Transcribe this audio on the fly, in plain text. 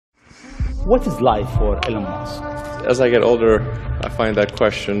What is life for Elon Musk? As I get older, I find that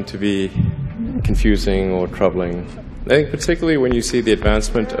question to be confusing or troubling. I think particularly when you see the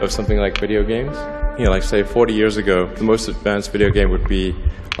advancement of something like video games. You know, like say 40 years ago, the most advanced video game would be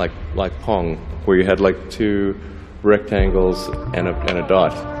like Pong, where you had like two rectangles and a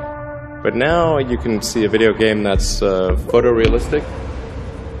dot. But now you can see a video game that's photorealistic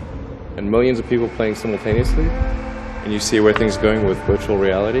and millions of people playing simultaneously, and you see where things are going with virtual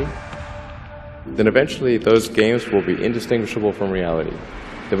reality. Then eventually those games will be indistinguishable from reality.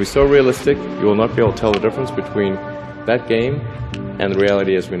 They'll be so realistic, you will not be able to tell the difference between that game and the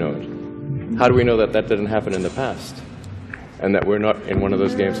reality as we know it. How do we know that that didn't happen in the past and that we're not in one of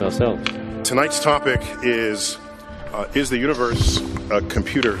those games ourselves? Tonight's topic is the universe a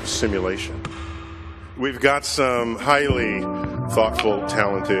computer simulation? We've got some highly thoughtful,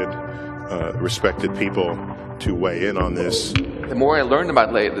 talented, respected people to weigh in on this. The more I learned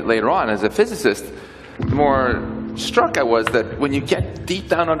about later on as a physicist, the more struck I was that when you get deep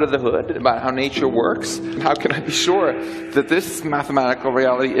down under the hood about how nature works, how can I be sure that this mathematical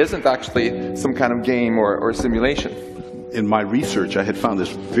reality isn't actually some kind of game or simulation? In my research, I had found this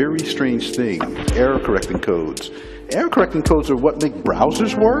very strange thing, error-correcting codes. Error-correcting codes are what make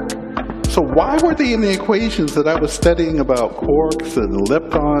browsers work. So why were they in the equations that I was studying about quarks and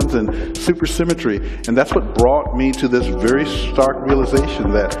leptons and supersymmetry? And that's what brought me to this very stark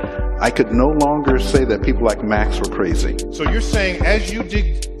realization that I could no longer say that people like Max were crazy. So you're saying as you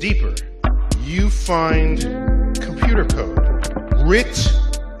dig deeper, you find computer code writ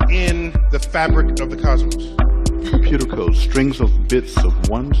in the fabric of the cosmos. Computer code, strings of bits of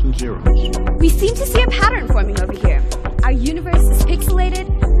ones and zeros. We seem to see a pattern forming over here. Our universe is pixelated.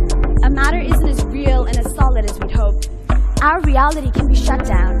 A matter isn't as real and as solid as we'd hoped. Our reality can be shut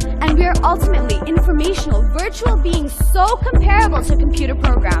down, and we are ultimately informational, virtual beings so comparable to a computer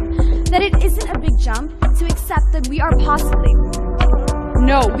program that it isn't a big jump to accept that we are possibly,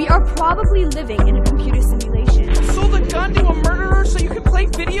 no, we are probably living in a computer simulation. You sold a gun to a murderer so you can play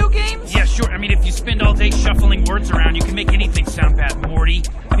video games? Yeah, sure. I mean, if you spend all day shuffling words around, you can make anything sound bad, Morty.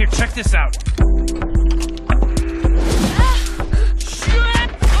 Here, check this out.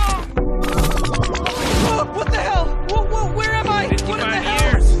 What the hell? Whoa, where am I? 55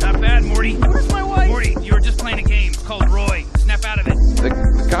 years. Not bad, Morty. Where's my wife? Morty, you were just playing a game. It's called Roy. Snap out of it.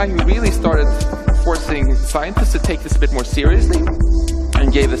 The guy who really started forcing scientists to take this a bit more seriously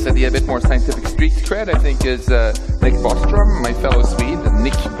and gave this idea a bit more scientific street cred, I think, is Nick Bostrom, my fellow Swede,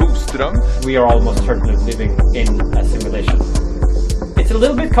 Nick Bostrom. We are almost certainly living in a simulation. It's a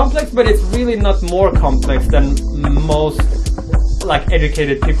little bit complex, but it's really not more complex than most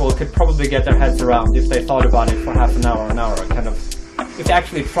educated people could probably get their heads around if they thought about it for half an hour, kind of, if they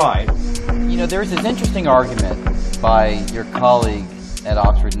actually tried. You know, there's this interesting argument by your colleague at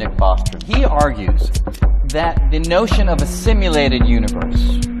Oxford, Nick Bostrom. He argues that the notion of a simulated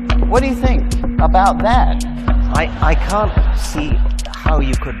universe, what do you think about that? I can't see how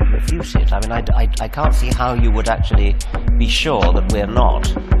you could refute it. I mean, I can't see how you would actually be sure that we're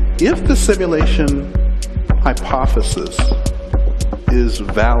not. If the simulation hypothesis is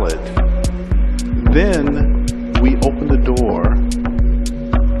valid, then we open the door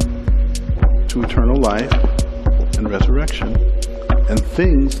to eternal life and resurrection and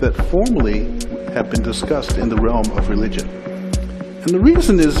things that formerly have been discussed in the realm of religion. And the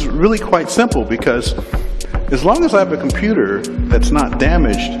reason is really quite simple, because as long as I have a computer that's not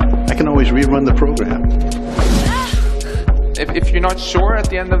damaged, I can always rerun the program. If you're not sure at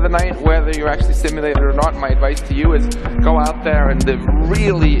the end of the night whether you're actually simulated or not, my advice to you is go out there and live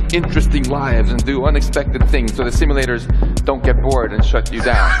really interesting lives and do unexpected things so the simulators don't get bored and shut you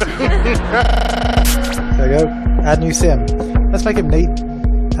down. There you go. Add new sim. Let's make him neat.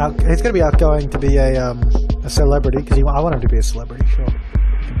 He's going to be outgoing to be a celebrity, because I want him to be a celebrity, sure.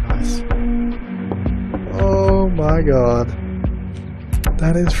 Nice. Oh my god.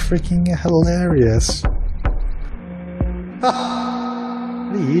 That is freaking hilarious. What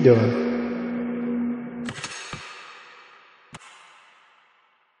are you doing?